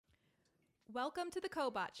Welcome to the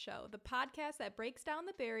Cobots Show, the podcast that breaks down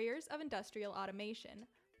the barriers of industrial automation.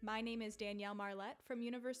 My name is Danielle Marlette from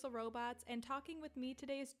Universal Robots, and talking with me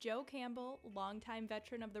today is Joe Campbell, longtime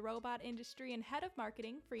veteran of the robot industry and head of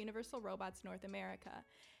marketing for Universal Robots North America.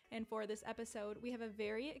 And for this episode, we have a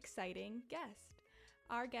very exciting guest.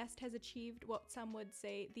 Our guest has achieved what some would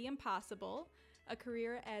say the impossible, a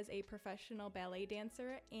career as a professional ballet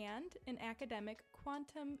dancer and an academic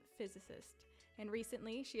quantum physicist. And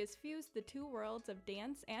recently, she has fused the two worlds of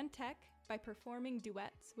dance and tech by performing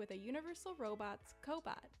duets with a Universal Robots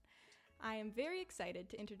Cobot. I am very excited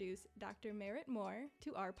to introduce Dr. Merritt Moore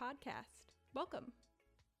to our podcast. Welcome.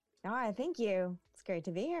 Thank you. It's great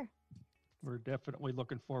to be here. We're definitely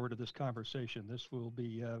looking forward to this conversation. This will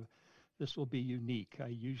be unique. I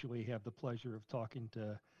usually have the pleasure of talking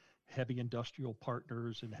to heavy industrial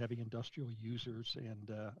partners and heavy industrial users, and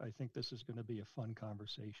I think this is going to be a fun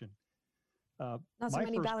conversation. Not so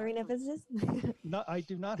many ballerina physicists? No, I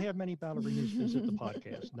do not have many ballerinas visit the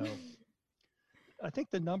podcast, no. I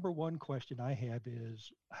think the number one question I have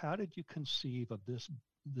is, how did you conceive of this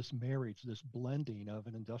marriage, this blending of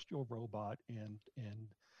an industrial robot and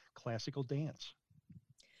classical dance?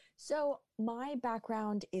 So my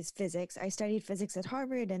background is physics. I studied physics at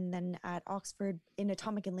Harvard and then at Oxford in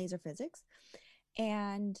atomic and laser physics,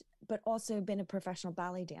 but also been a professional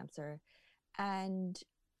ballet dancer. And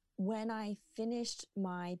when I finished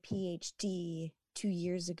my PhD 2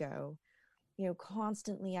 years ago,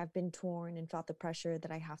 constantly I've been torn and felt the pressure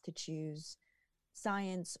that I have to choose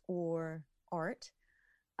science or art,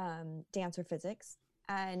 dance or physics.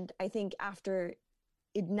 And I think after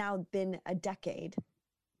it now been a decade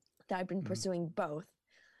that I've been pursuing both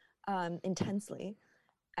intensely.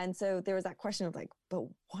 And so there was that question of but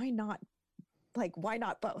why not? Why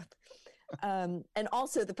not both? And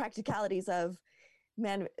also the practicalities of,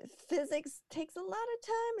 man, physics takes a lot of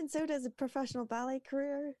time, and so does a professional ballet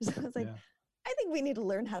career. So it's I think we need to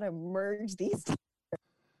learn how to merge these two.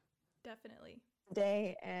 Definitely.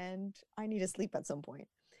 Day, and I need to sleep at some point.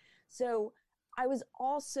 So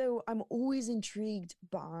I'm always intrigued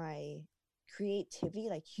by creativity,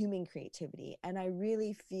 like human creativity. And I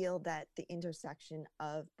really feel that the intersection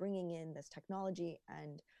of bringing in this technology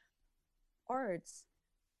and arts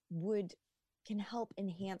can help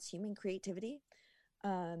enhance human creativity.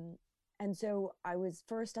 And so I was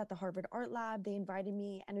first at the Harvard Art Lab. They invited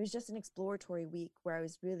me, and it was just an exploratory week where I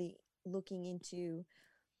was really looking into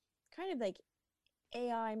kind of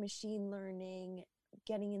AI, machine learning,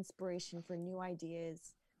 getting inspiration for new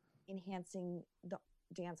ideas, enhancing the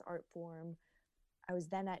dance art form. I was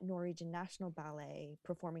then at Norwegian National Ballet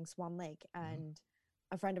performing Swan Lake, and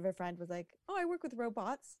a friend of a friend was like, "Oh, I work with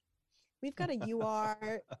robots. We've got a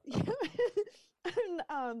UR."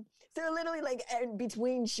 And, so literally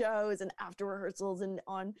between shows and after rehearsals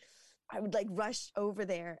I would rush over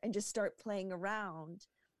there and just start playing around.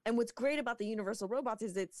 And what's great about the Universal Robots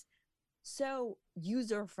is it's so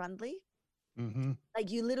user friendly. Mm-hmm.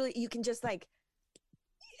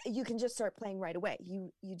 You can just start playing right away.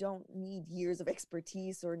 You don't need years of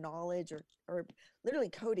expertise or knowledge or literally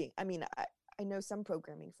coding. I mean, I know some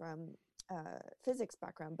programming from physics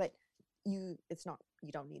background, but you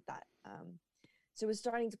don't need that. So I was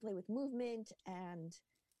starting to play with movement, and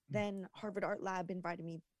then Harvard Art Lab invited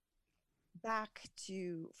me back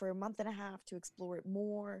for a month and a half to explore it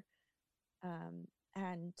more. And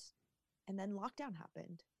then lockdown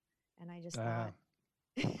happened, and I just thought,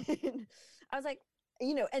 I was like,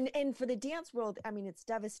 and for the dance world, I mean, it's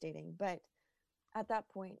devastating. But at that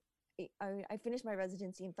point, I finished my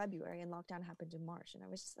residency in February, and lockdown happened in March. And I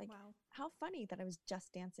was just like, wow, how funny that I was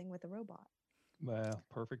just dancing with a robot. Well,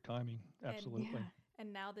 perfect timing. Absolutely.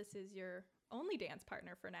 And now this is your only dance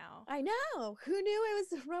partner for now. I know. Who knew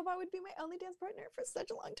a robot would be my only dance partner for such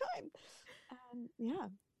a long time? Yeah.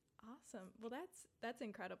 Awesome. Well, that's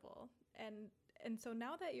incredible. And so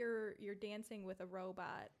now that you're dancing with a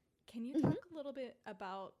robot, can you talk a little bit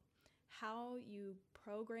about how you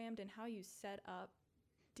programmed and how you set up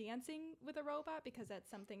dancing with a robot? Because that's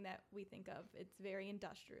something that we think of. It's very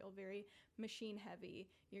industrial, very machine heavy.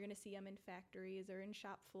 You're going to see them in factories or in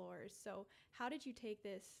shop floors. So how did you take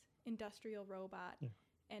this industrial robot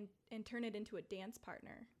and turn it into a dance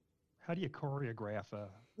partner? How do you choreograph a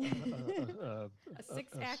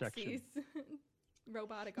six-axis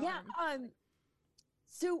robotic arm? Yeah.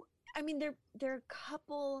 So, I mean, there are a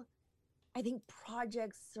couple, I think,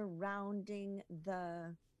 projects surrounding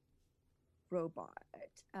the robot,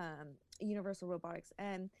 Universal Robotics.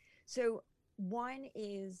 And so one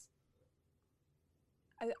is,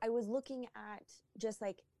 I was looking at just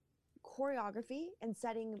choreography and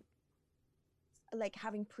having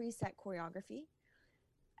preset choreography.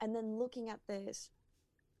 and then looking at this,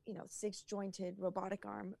 you know, 6-jointed robotic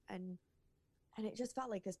arm, and it just felt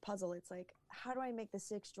like this puzzle. It's like, how do I make the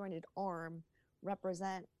 6-jointed arm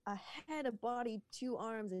represent a head, a body, 2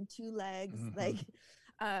 arms, and 2 legs? Mm-hmm. Like,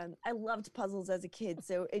 I loved puzzles as a kid,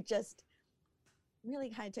 so it just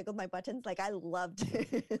really kind of tickled my buttons. Like, I loved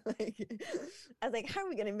like, I was like, how are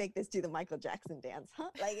we gonna make this do the Michael Jackson dance,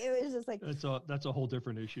 huh? Like, it was just like, That's a whole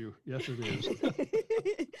different issue. Yes, it is.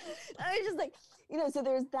 I was just like, you know, so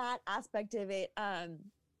there's that aspect of it,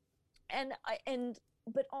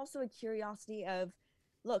 but also a curiosity of,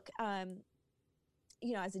 look,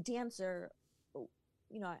 you know, as a dancer,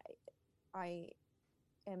 you know, I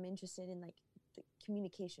am interested in like the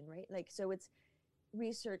communication, right? Like, so it's,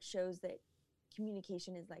 research shows that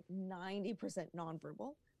communication is like 90%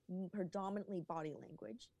 nonverbal, predominantly body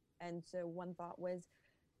language. And so one thought was,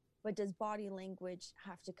 but does body language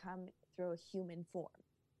have to come through a human form?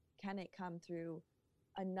 Can it come through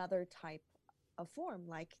another type of form,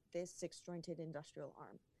 like this 6-jointed industrial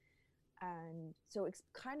arm? And so it's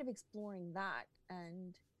kind of exploring that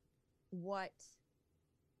and what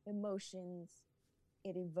emotions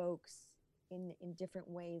it evokes in different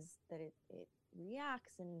ways that it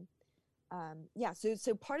reacts. And yeah,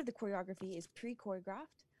 so part of the choreography is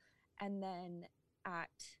pre-choreographed, and then at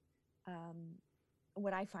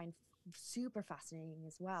what I find super fascinating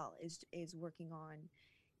as well is working on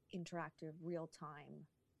interactive real-time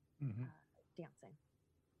Mm-hmm. dancing.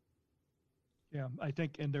 Yeah, I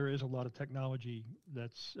think, and there is a lot of technology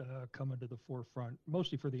that's coming to the forefront,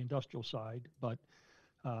 mostly for the industrial side, but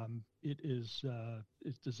it's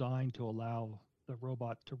designed to allow the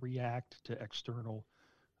robot to react to external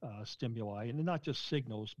stimuli, and not just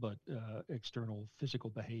signals, but external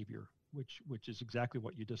physical behavior, which is exactly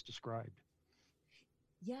what you just described.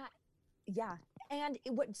 Yeah, yeah. And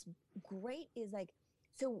what's great is like,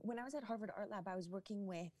 so when I was at Harvard Art Lab, I was working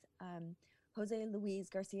with Jose Luis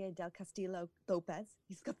Garcia del Castillo Lopez.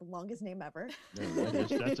 He's got the longest name ever.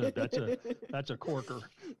 That's a corker.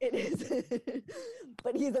 It is,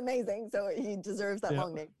 but he's amazing, so he deserves that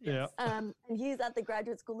long name. Yeah. And he's at the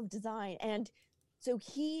Graduate School of Design, and so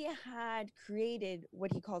he had created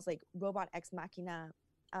what he calls like robot ex machina,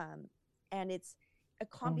 and it's a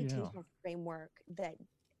computational framework that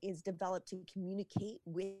is developed to communicate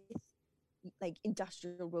with like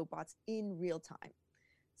industrial robots in real time.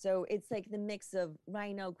 So it's like the mix of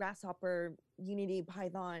Rhino, Grasshopper, Unity,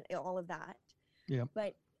 Python, all of that. Yeah.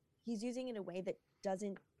 But he's using it in a way that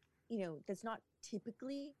doesn't, you know, that's not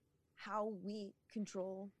typically how we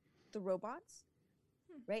control the robots,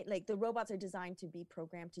 right? Like the robots are designed to be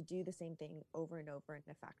programmed to do the same thing over and over in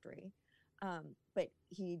a factory. But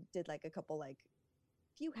he did like a couple like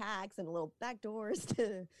few hacks and little backdoors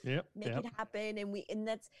to make it happen. And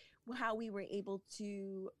that's how we were able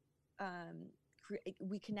to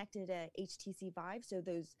we connected a HTC Vive, so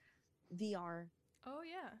those VR. Oh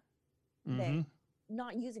yeah. That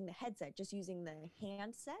not using the headset, just using the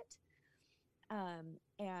handset,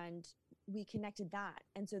 and we connected that,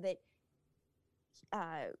 and so that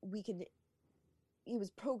we could. It was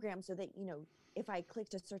programmed so that, you know, if I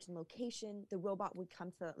clicked a certain location, the robot would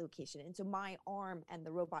come to that location, and so my arm and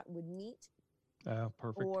the robot would meet.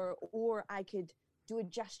 Perfect. Or I could do a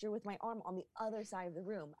gesture with my arm on the other side of the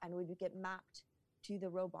room, and it would get mapped to the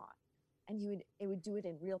robot, and it would do it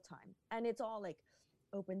in real time. And it's all like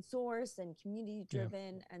open source and community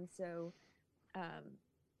driven. And so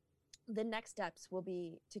the next steps will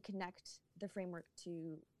be to connect the framework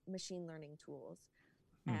to machine learning tools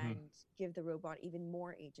and give the robot even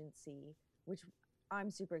more agency, which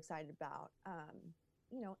I'm super excited about.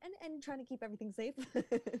 You know, and trying to keep everything safe.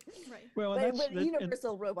 Right. Well, but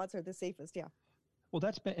universal robots are the safest. Yeah. Well,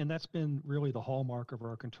 that's been really the hallmark of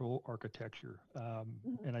our control architecture,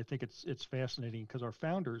 and I think it's fascinating because our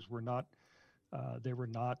founders were not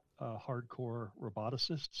hardcore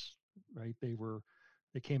roboticists, right?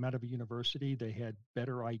 They came out of a university. They had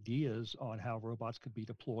better ideas on how robots could be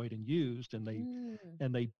deployed and used, and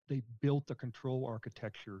they built the control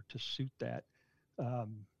architecture to suit that.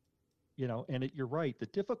 You know, and you're right. The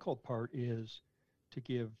difficult part is to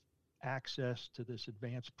give access to this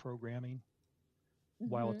advanced programming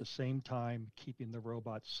while at the same time keeping the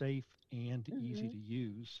robot safe and easy to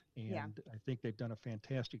use. And I think they've done a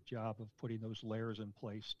fantastic job of putting those layers in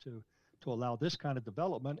place to allow this kind of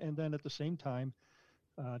development, and then at the same time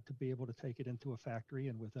to be able to take it into a factory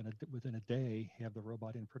and within a day have the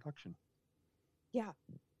robot in production. Yeah,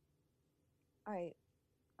 I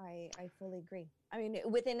fully agree. I mean,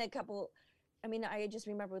 within a couple, I mean, I just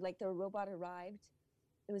remember like the robot arrived,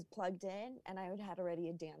 it was plugged in, and I had already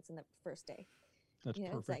a dance in the first day. That's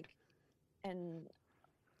perfect. It's like, and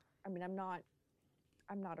I mean, I'm not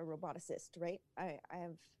I'm not a roboticist, right? I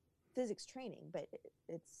have physics training, but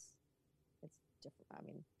it's different. I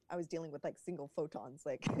mean, I was dealing with like single photons,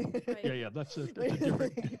 like Yeah, yeah, that's a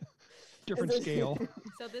different different scale.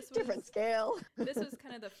 So this was different scale. this was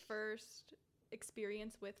kind of the first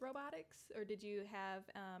experience with robotics, or did you have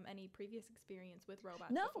any previous experience with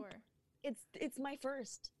robots No. before? It's my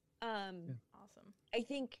first. Awesome. I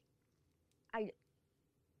think I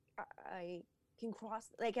can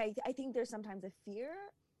cross, like I think there's sometimes a fear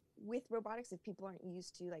with robotics if people aren't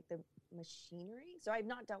used to like the machinery. So I've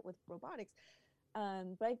not dealt with robotics,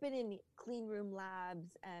 but I've been in clean room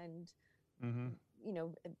labs and you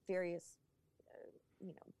know, various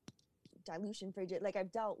you know, dilution fridges. Like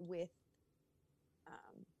I've dealt with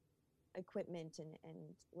equipment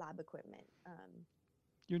and lab equipment.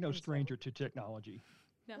 You're no And so- stranger to technology.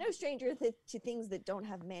 No stranger to things that don't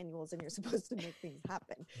have manuals and you're supposed to make things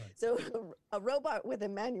happen. Right. So a robot with a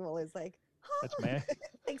manual is like, That's mad.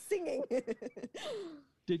 like singing.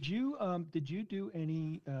 Did you do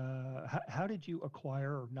any? How did you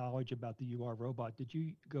acquire knowledge about the UR robot? Did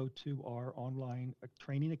you go to our online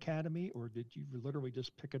training academy, or did you literally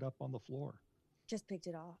just pick it up on the floor? Just picked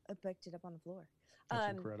it up on the floor.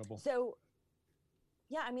 That's incredible. So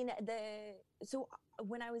yeah, I mean so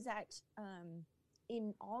when I was at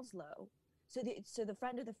in Oslo, so the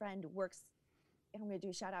friend of the friend works, and I'm going to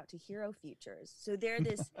do a shout out to Hero Futures. So they're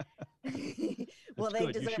this well, they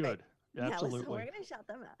good. deserve You it. should. Absolutely. Yeah, we're going to shout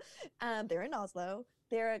them out. They're in Oslo.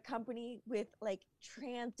 They're a company with like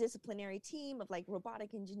transdisciplinary team of like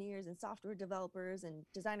robotic engineers and software developers and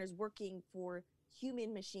designers working for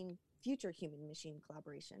future human machine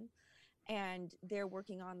collaboration. And they're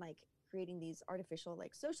working on like creating these artificial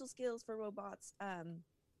like social skills for robots.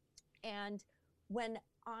 And when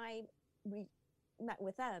we met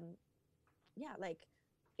with them, yeah, like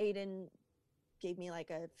Aiden gave me like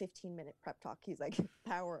a 15-minute prep talk. He's like,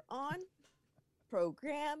 power on,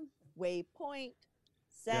 program, waypoint,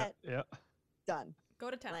 set, done.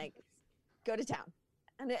 Go to town. Like, go to town.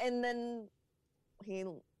 And then he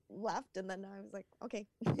left, and then I was like, okay.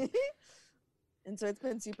 And so it's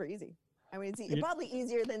been super easy. I mean, it's probably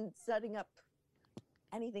easier than setting up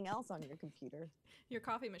anything else on your computer. Your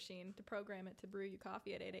coffee machine, to program it to brew you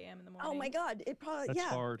coffee at 8 a.m. in the morning. Oh my God! It probably That's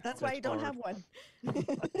hard. That's why I don't have one.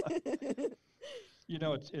 You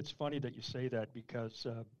know, it's funny that you say that, because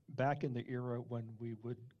back in the era when we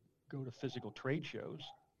would go to physical trade shows,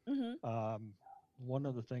 one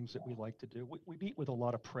of the things that we like to do, we meet with a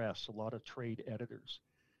lot of press, a lot of trade editors,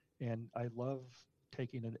 and I love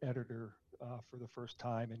taking an editor for the first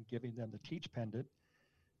time and giving them the teach pendant.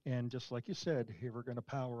 And just like you said, here we're going to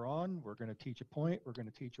power on, we're going to teach a point, we're going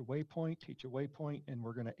to teach a waypoint, and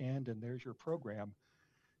we're going to end, and there's your program.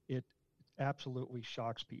 It absolutely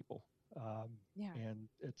shocks people. And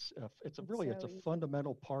it's a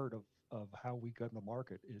fundamental part of how we go to the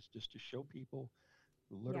market, is just to show people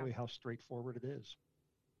literally how straightforward it is.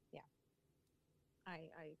 Yeah, I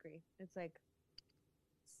agree. It's like,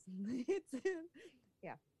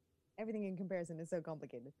 everything in comparison is so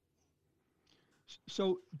complicated.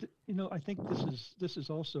 So, you know, I think this is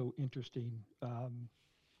also interesting.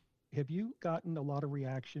 Have you gotten a lot of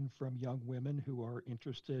reaction from young women who are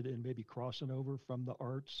interested in maybe crossing over from the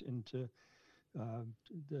arts into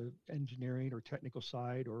the engineering or technical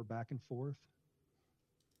side, or back and forth?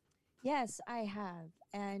 Yes, I have.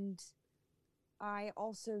 And I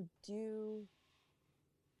also do,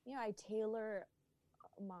 I tailor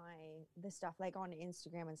the stuff like on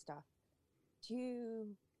Instagram and stuff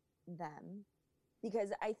to them,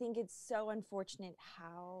 because I think it's so unfortunate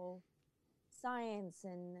how science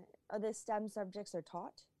and other STEM subjects are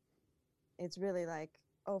taught. It's really like,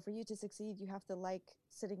 oh, for you to succeed, you have to like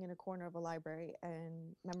sitting in a corner of a library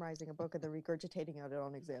and memorizing a book and then regurgitating it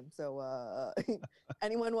on exam. So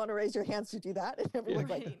anyone want to raise your hands to do that? And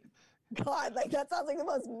everyone's like, God, like that sounds like the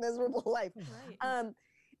most miserable life. Right.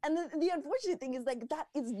 And the unfortunate thing is like that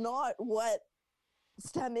is not what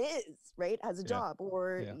STEM is, right? As a job,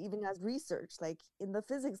 or even as research. Like in the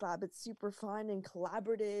physics lab, it's super fun and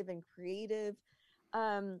collaborative and creative.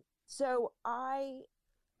 So I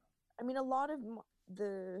mean, a lot of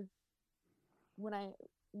when I'm,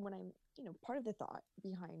 part of the thought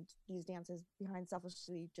behind these dances, behind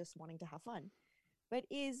selfishly just wanting to have fun, but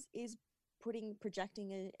is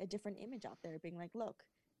projecting a different image out there, being like, look,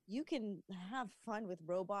 you can have fun with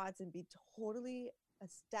robots and be totally a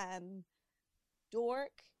STEM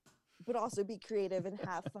dork, but also be creative and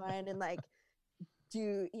have fun and like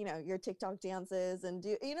do, your TikTok dances and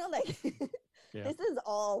do, like this is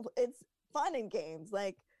all, it's fun and games.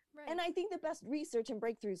 Like, and I think the best research and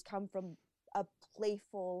breakthroughs come from a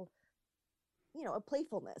playfulness.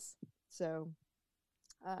 So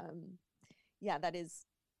Yeah, that is,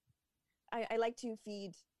 I like to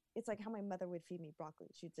feed, it's like how my mother would feed me broccoli.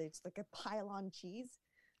 She'd say it's like a pile on cheese.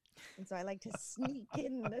 And so I like to sneak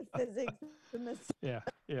in the physics and the Yeah,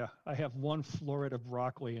 yeah. I have one floret of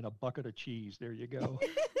broccoli and a bucket of cheese. There you go.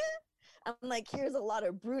 I'm like, here's a lot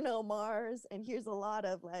of Bruno Mars, and here's a lot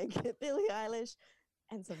of like Billie Eilish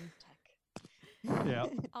and some tech. Yeah,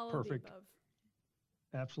 All of the perfect. above.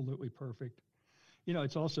 Absolutely perfect. You know,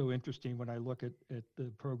 it's also interesting when I look at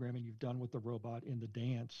the programming you've done with the robot in the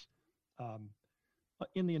dance. Um,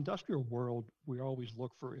 in the industrial world, we always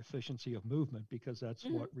look for efficiency of movement because that's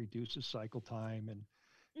Mhm, what reduces cycle time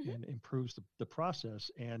mhm, and improves the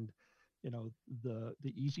process. And you know, the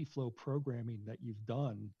easy flow programming that you've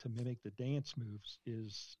done to mimic the dance moves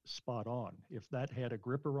is spot on. If that had a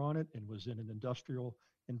gripper on it and was in an industrial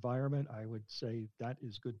environment, I would say that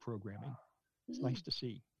is good programming. It's mhm. nice to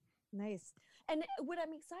see. Nice. And what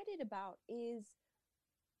I'm excited about is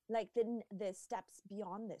like the steps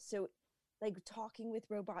beyond this. So like talking with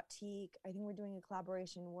Robotique, I think we're doing a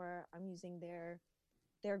collaboration where I'm using their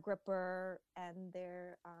gripper and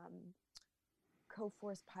their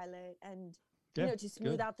co-force pilot, and Yeah, to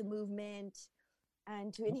smooth good. out the movement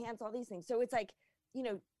and to enhance all these things. So it's like,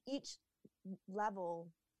 each level,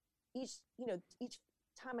 each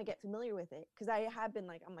time I get familiar with it, because I have been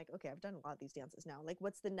like, I'm like, okay, I've done a lot of these dances now, like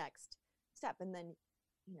what's the next step? And then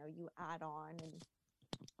you add on, and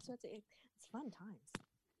so it's fun times.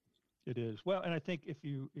 It is. Well, and I think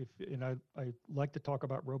I like to talk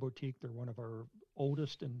about Robotique. They're one of our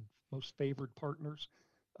oldest and most favored partners.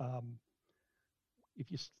 Um,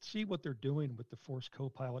 if you see what they're doing with the Force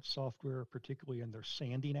Copilot software, particularly in their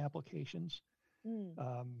sanding applications, Mm,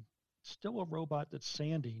 um, still a robot that's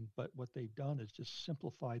sanding, but what they've done is just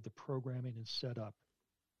simplified the programming and setup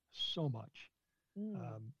so much.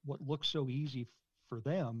 mm, What looks so easy for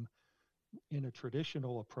them in a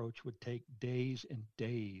traditional approach would take days and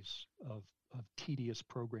days of tedious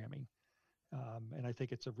programming. And I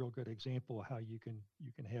think it's a real good example of how you can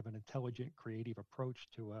have an intelligent, creative approach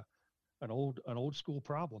to an old school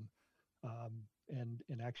problem,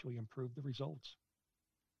 and actually improve the results.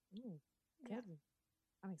 mm. Yeah. Good.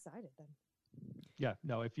 I'm excited then. Yeah,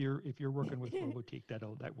 no, if you're working with Robotique,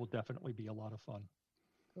 that will definitely be a lot of fun.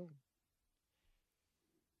 Cool.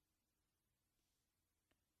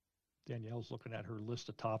 Danielle's looking at her list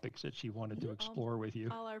of topics that she wanted to All, explore with you.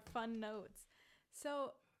 all our fun notes.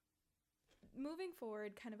 So moving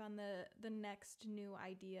forward, kind of on the next new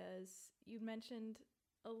ideas, you mentioned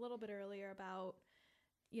a little bit earlier about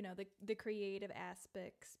the creative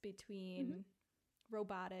aspects Hmm. between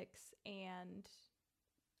robotics and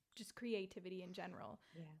just creativity in general,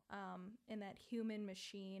 Yeah. and that human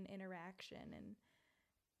machine interaction,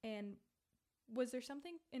 and was there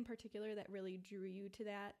something in particular that really drew you to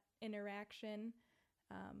that interaction,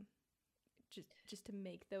 um, just to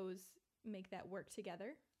make that work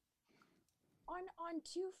together? On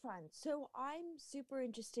two fronts. So I'm super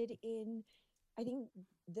interested in, I think,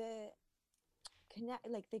 the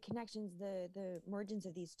the connections, the emergence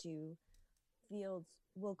of these two fields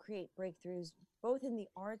will create breakthroughs both in the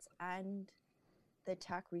arts and the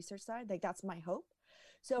tech research side. Like that's my hope.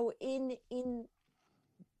 So in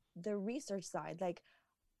the research side, like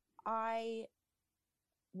I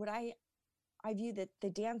what I view that the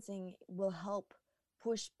dancing will help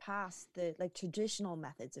push past the like traditional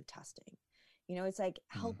methods of testing. It's like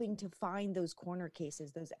Mm. helping to find those corner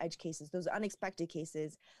cases, those edge cases, those unexpected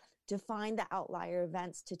cases, to find the outlier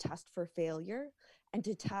events to test for failure, and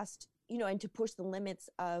to test, and to push the limits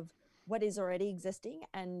of what is already existing,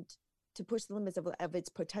 and to push the limits of its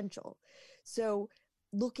potential. So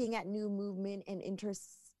looking at new movement and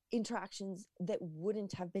interactions that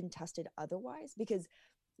wouldn't have been tested otherwise, because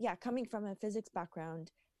yeah, coming from a physics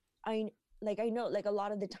background, I I know like a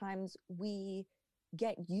lot of the times we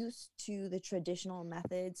get used to the traditional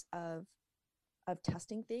methods of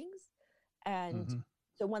testing things, and Hmm.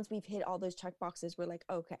 so once we've hit all those check boxes, we're like,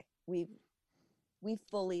 okay, we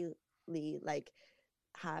fully like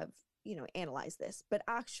have analyzed this. But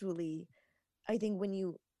actually, I think when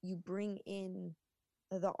you bring in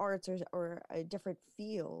the arts, or a different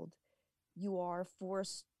field, you are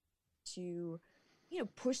forced to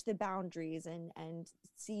push the boundaries, and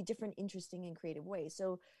see different interesting and creative ways.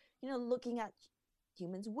 So looking at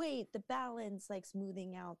humans weight, the balance, like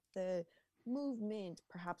smoothing out the movement,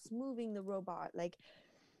 perhaps moving the robot, like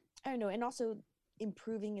I don't know, and also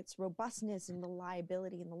improving its robustness and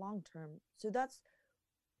reliability in the long term. So that's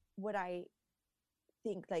what I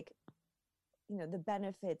think, like the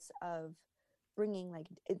benefits of bringing, like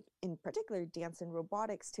in particular, dance and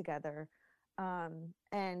robotics together,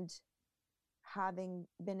 and having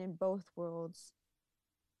been in both worlds,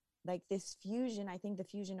 like this fusion, I think the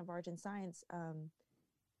fusion of art and science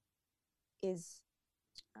is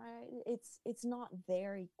it's not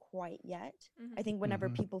there quite yet. I think whenever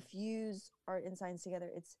people fuse art and science together,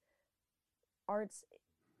 it's arts,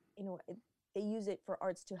 you know, they use it for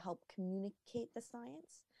arts to help communicate the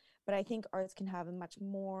science, but I think arts can have a much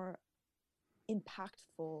more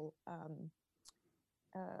impactful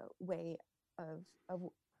way of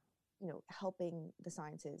you know, helping the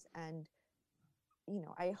sciences. And you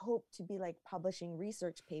know, I hope to be like publishing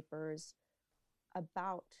research papers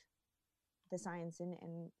about the science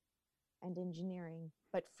and engineering,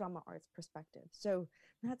 but from an arts perspective. So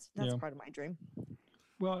that's Yeah. part of my dream.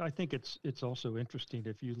 Well, I think it's also interesting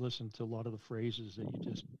if you listen to a lot of the phrases that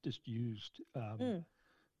you just used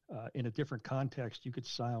in a different context. You could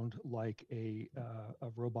sound like a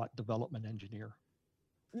robot development engineer,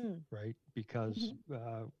 right? Because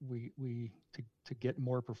we to get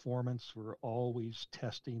more performance, we're always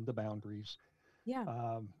testing the boundaries.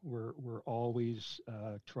 Yeah. We're always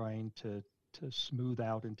trying to smooth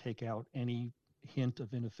out and take out any hint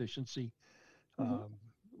of inefficiency.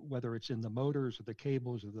 Whether it's in the motors or the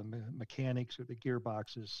cables or the mechanics or the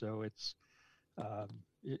gearboxes. So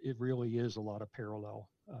it really is a lot of parallel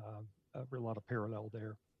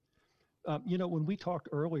there. You know, when we talked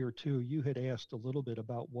earlier too, you had asked a little bit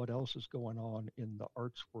about what else is going on in the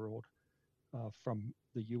arts world from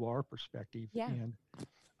the UR perspective. Yeah. And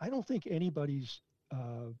I don't think anybody's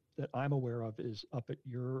that I'm aware of is up at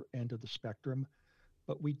your end of the spectrum,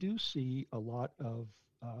 but we do see a lot of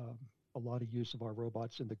use of our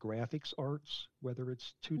robots in the graphics arts, whether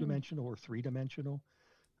it's two-dimensional or three-dimensional.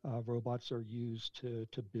 Robots are used to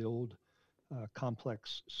build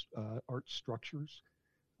complex art structures.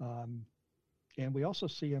 And we also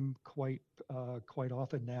see them quite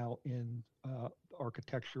often now in the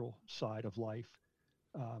architectural side of life,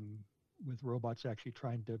 with robots actually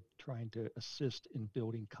trying to assist in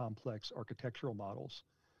building complex architectural models.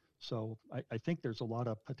 So I think there's a lot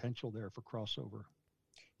of potential there for crossover.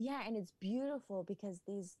 Yeah, and it's beautiful because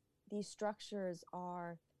these structures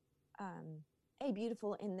are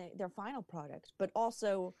beautiful in their final product, but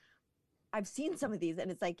also I've seen some of these and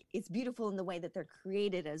it's like it's beautiful in the way that they're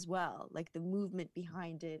created as well, like the movement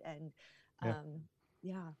behind it. And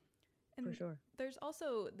and for sure. There's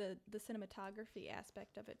also the cinematography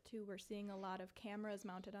aspect of it too. We're seeing a lot of cameras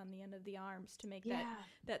mounted on the end of the arms to make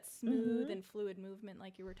that smooth and fluid movement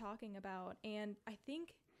like you were talking about. And I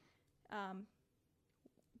think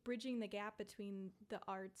bridging the gap between the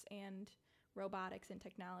arts and robotics and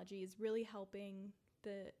technology is really helping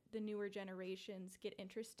the newer generations get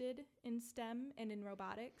interested in STEM and in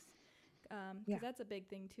robotics. Because that's a big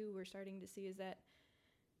thing too we're starting to see, is that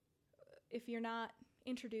if you're not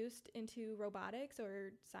introduced into robotics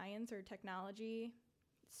or science or technology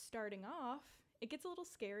starting off, it gets a little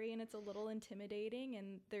scary and it's a little intimidating,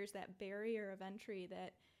 and there's that barrier of entry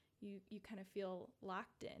that you kind of feel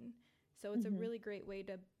locked in. So it's a really great way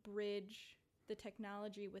to bridge the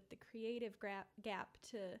technology with the creative gap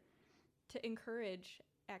to encourage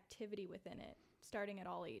activity within it, starting at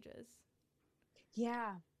all ages.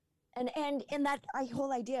 Yeah. And that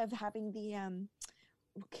whole idea of having the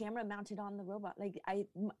camera mounted on the robot, like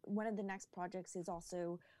one of the next projects is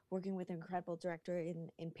also working with an incredible director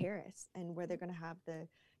in Paris, and where they're going to have the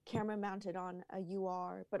camera mounted on a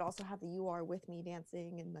UR, but also have the UR with me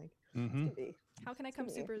dancing, and like it's gonna be, how can I come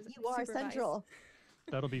super UR central?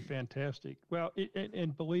 That'll be fantastic. Well,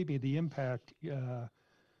 and believe me, the impact, you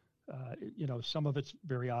know, some of it's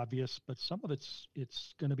very obvious, but some of it's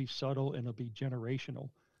going to be subtle and it'll be generational.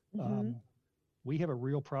 We have a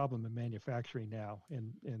real problem in manufacturing now,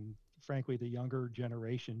 and frankly, the younger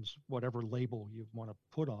generations, whatever label you want to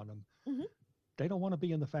put on them, they don't want to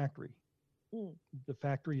be in the factory. The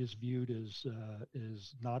factory is viewed as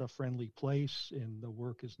not a friendly place, and the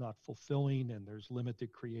work is not fulfilling, and there's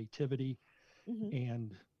limited creativity.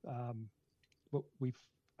 And what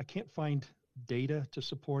I can't find data to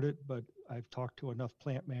support it, but I've talked to enough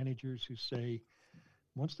plant managers who say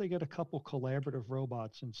once they get a couple collaborative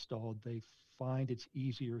robots installed, they find it's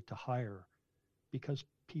easier to hire because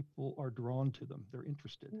people are drawn to them. They're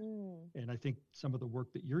interested. And I think some of the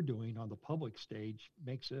work that you're doing on the public stage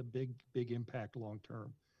makes a big impact long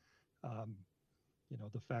term. You know,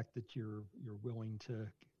 the fact that you're willing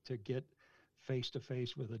to get face to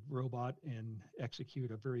face with a robot and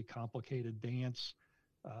execute a very complicated dance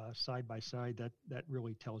side by side, that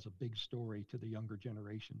really tells a big story to the younger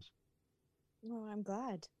generations. Well, I'm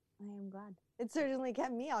glad. I am glad. It certainly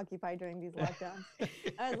kept me occupied during these lockdowns.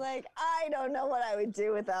 I was like, I don't know what I would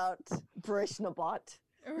do without Barishnabot.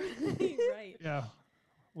 Right. Yeah.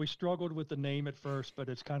 We struggled with the name at first, but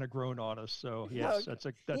it's kind of grown on us. So yes, Oh, that's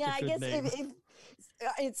yeah, a I good guess name.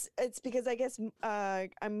 it's because I guess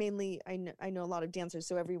I'm mainly I know a lot of dancers,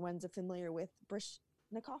 so everyone's familiar with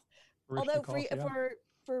Brishnikov. Although Barishnikov, yeah.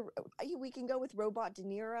 for we can go with Robot De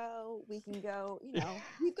Niro, we can go,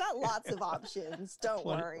 we've got lots of options. Don't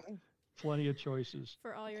plenty, worry, plenty of choices.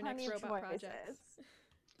 For all your plenty next of robot choices. projects.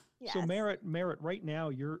 Yes. So Merritt, right now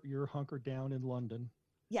you're hunkered down in London.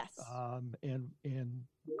 Yes. And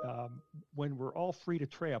when we're all free to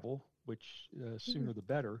travel, which sooner the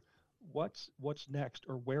better, what's next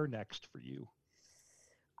or where next for you?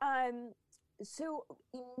 So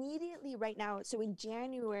immediately right now, so in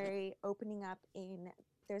January, opening up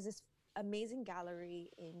there's this amazing gallery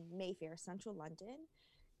in Mayfair, central London,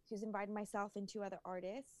 who's invited myself and two other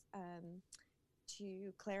artists,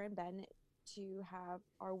 to Claire and Ben, to have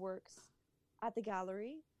our works at the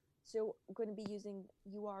gallery. So we're going to be using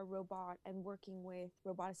UR Robot and working with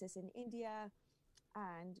roboticists in India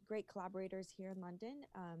and great collaborators here in London,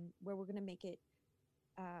 where we're going to make it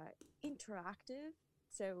interactive.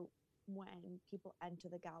 So when people enter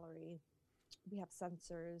the gallery, we have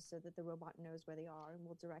sensors so that the robot knows where they are and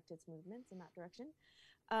will direct its movements in that direction.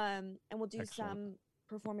 And we'll do Excellent. some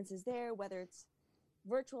performances there, whether it's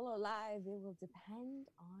virtual or live. It will depend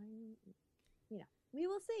on, we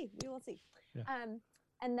will see. Yeah.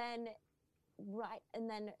 And then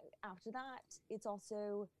after that, it's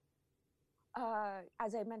also,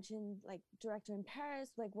 as I mentioned, like director in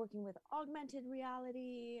Paris, like working with augmented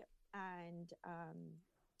reality and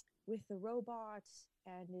with the robot,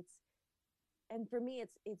 and for me,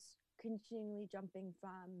 it's continually jumping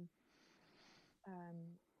from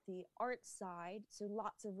the art side, so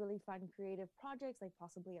lots of really fun creative projects, like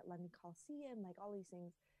possibly at London Coliseum, like all these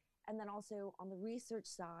things, and then also on the research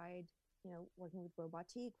side, working with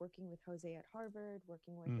Robotique, working with Jose at Harvard,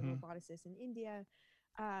 working with the roboticists in India,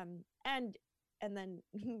 and then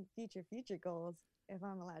future goals, if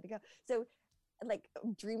I'm allowed to go. So, like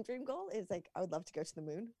dream goal is like I would love to go to the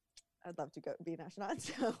moon. I'd love to go be an astronaut.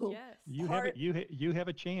 So Yes. You have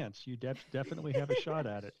a chance. You definitely have a shot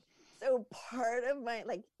at it. So part of my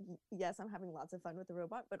yes, I'm having lots of fun with the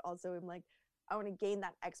robot, but also I'm like, I want to gain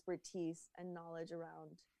that expertise and knowledge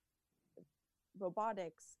around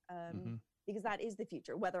robotics, because that is the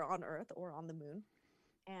future, whether on Earth or on the moon.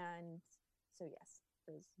 And so yes,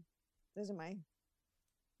 those are my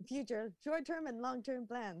future short-term and long-term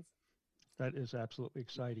plans. That is absolutely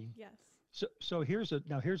exciting. Yes. So here's a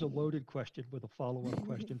loaded question with a follow-up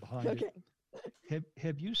question behind it.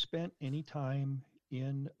 Have you spent any time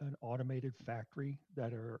in an automated factory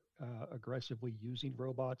that are aggressively using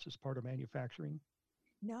robots as part of manufacturing?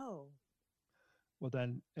 No. Well,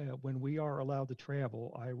 then when we are allowed to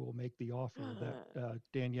travel, I will make the offer that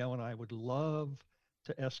Danielle and I would love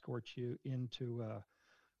to escort you into a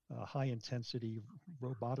high-intensity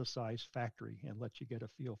roboticized factory and let you get a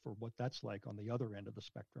feel for what that's like on the other end of the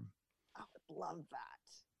spectrum. I would love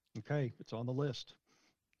that. Okay, it's on the list.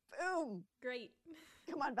 Boom. Great.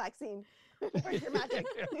 Come on, vaccine. Where's your magic?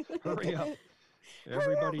 Hurry up.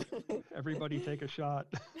 Everybody take a shot.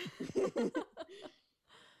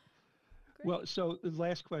 Well, so the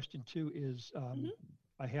last question too is,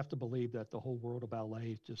 I have to believe that the whole world of ballet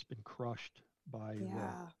has just been crushed by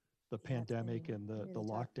the pandemic and the really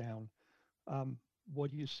lockdown.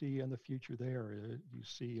 What do you see in the future there? Do you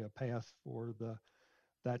see a path for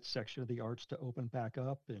that section of the arts to open back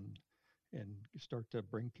up and start to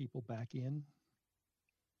bring people back in?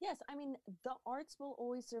 Yes, I mean, the arts will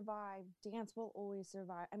always survive. Dance will always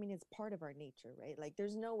survive. I mean, it's part of our nature, right? Like,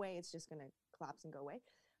 there's no way it's just going to collapse and go away.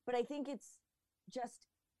 But I think it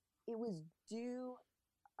was due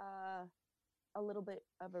a little bit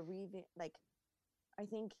of a revamp. Like, I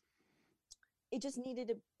think it just needed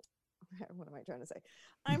to. What am I trying to say?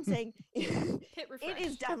 I'm saying it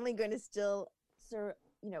is definitely going to still,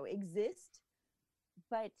 exist,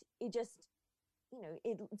 but it just,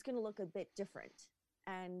 it's going to look a bit different.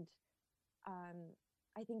 And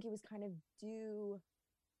I think it was kind of due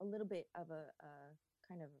a little bit of a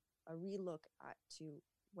kind of a relook to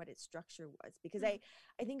what its structure was, because I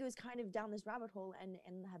think it was kind of down this rabbit hole and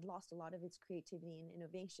had lost a lot of its creativity and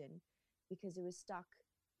innovation because it was stuck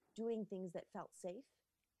doing things that felt safe.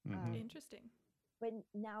 Interesting. But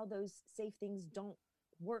now those safe things don't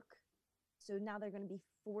work. So now they're going to be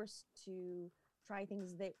forced to try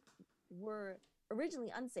things that were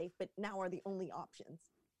originally unsafe, but now are the only options.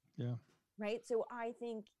 Yeah. Right. So I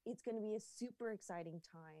think it's going to be a super exciting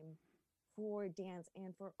time for dance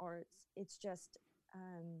and for arts. It's just,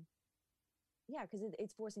 because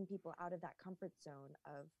it's forcing people out of that comfort zone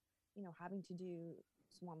of, having to do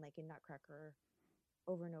Swan Lake and Nutcracker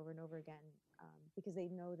over and over and over again. because they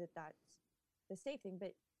know that that's the safe thing.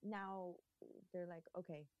 But now they're like,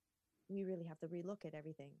 okay, we really have to relook at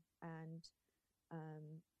everything. And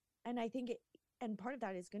I think and part of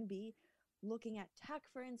that is going to be looking at tech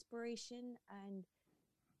for inspiration and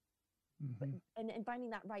finding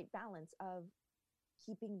that right balance of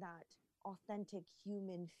keeping that authentic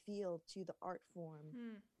human feel to the art form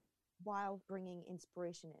while bringing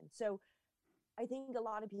inspiration in. So I think a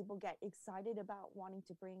lot of people get excited about wanting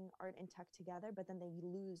to bring art and tech together, but then they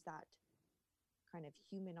lose that kind of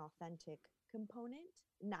human authentic component,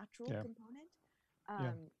 natural component.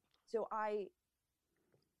 So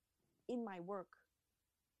in my work,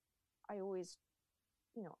 I always,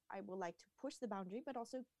 I will like to push the boundary, but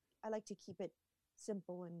also I like to keep it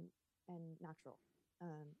simple and natural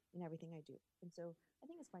in everything I do. And so I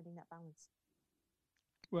think it's finding that balance.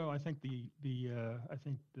 Well, I think the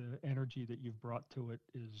energy that you've brought to it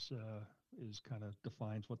is kind of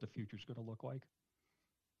defines what the future is going to look like,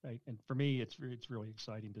 right? And for me, it's really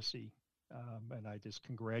exciting to see, and I just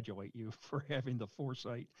congratulate you for having the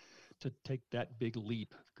foresight to take that big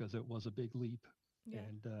leap, because it was a big leap. Yeah.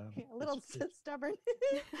 And a little stubborn.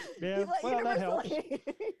 Yeah, well, that helps. Like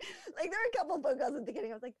there were a couple of phone calls at the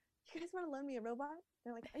beginning. I was like, "You guys want to loan me a robot?"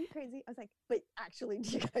 They're like, "Are you crazy?" I was like, "But actually,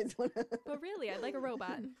 do you guys want to?" But really, I'd like a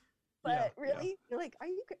robot. But really, they're like, "Are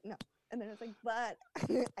you no?" And then I was like, "But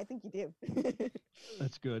I think you do."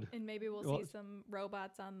 That's good. And maybe we'll see some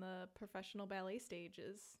robots on the professional ballet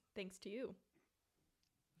stages, thanks to you.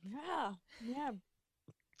 Yeah.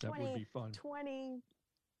 That would be fun. 21?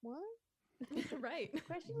 Right.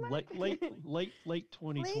 Question mark? Late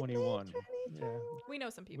 2021. Yeah. We know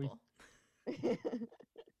some people.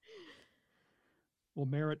 Well,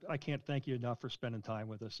 Merritt, I can't thank you enough for spending time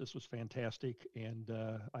with us. This was fantastic, and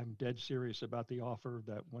I'm dead serious about the offer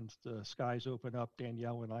that once the skies open up,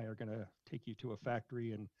 Danielle and I are going to take you to a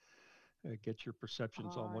factory and get your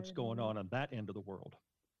perceptions on what's going on that end of the world.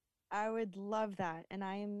 I would love that, and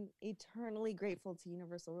I am eternally grateful to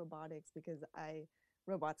Universal Robotics because I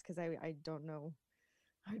don't know.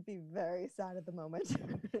 I'd be very sad at the moment.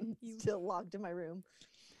 Still locked in my room.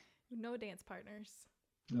 No dance partners.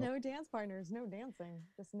 Nope. No dance partners, no dancing,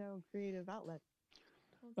 just no creative outlet.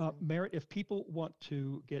 Merritt, if people want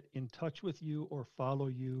to get in touch with you or follow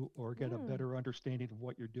you or get a better understanding of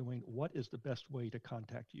what you're doing, what is the best way to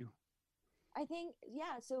contact you? I think,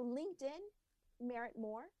 so LinkedIn, Merritt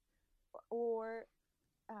Moore, or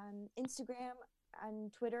Instagram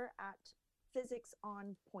and Twitter at Physics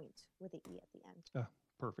on Point with an E at the end.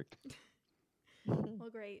 Perfect. Well,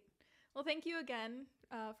 great. Well, thank you again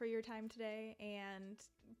for your time today and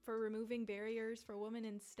for removing barriers for women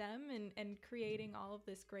in STEM and creating all of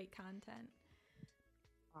this great content.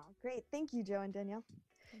 Great. Thank you, Joe and Danielle.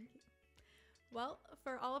 Thank you. Well,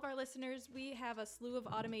 for all of our listeners, we have a slew of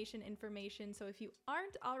automation information. So if you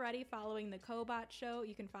aren't already following the Cobots Show,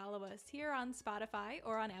 you can follow us here on Spotify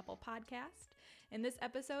or on Apple Podcast. And this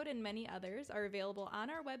episode and many others are available on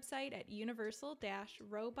our website at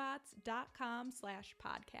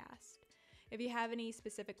universal-robots.com/podcast. If you have any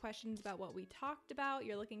specific questions about what we talked about,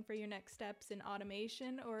 you're looking for your next steps in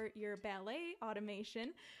automation or your ballet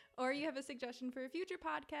automation, or you have a suggestion for a future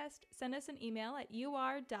podcast, send us an email at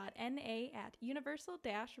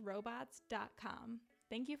ur.na@universal-robots.com.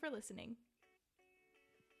 Thank you for listening.